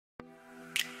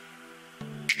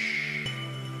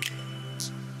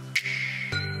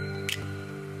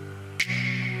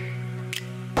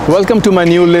Welcome to my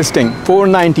new listing,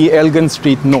 490 Elgin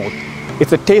Street North.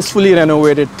 It's a tastefully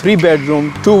renovated 3-bedroom,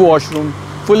 2-washroom,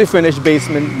 fully finished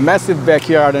basement, massive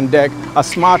backyard and deck, a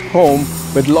smart home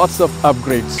with lots of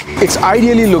upgrades. It's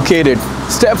ideally located,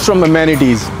 steps from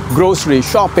amenities, grocery,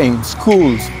 shopping,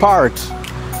 schools, parks,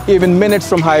 even minutes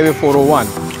from Highway 401.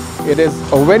 It is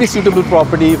a very suitable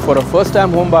property for a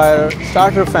first-time home buyer,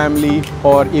 starter family,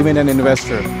 or even an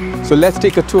investor. So let's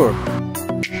take a tour.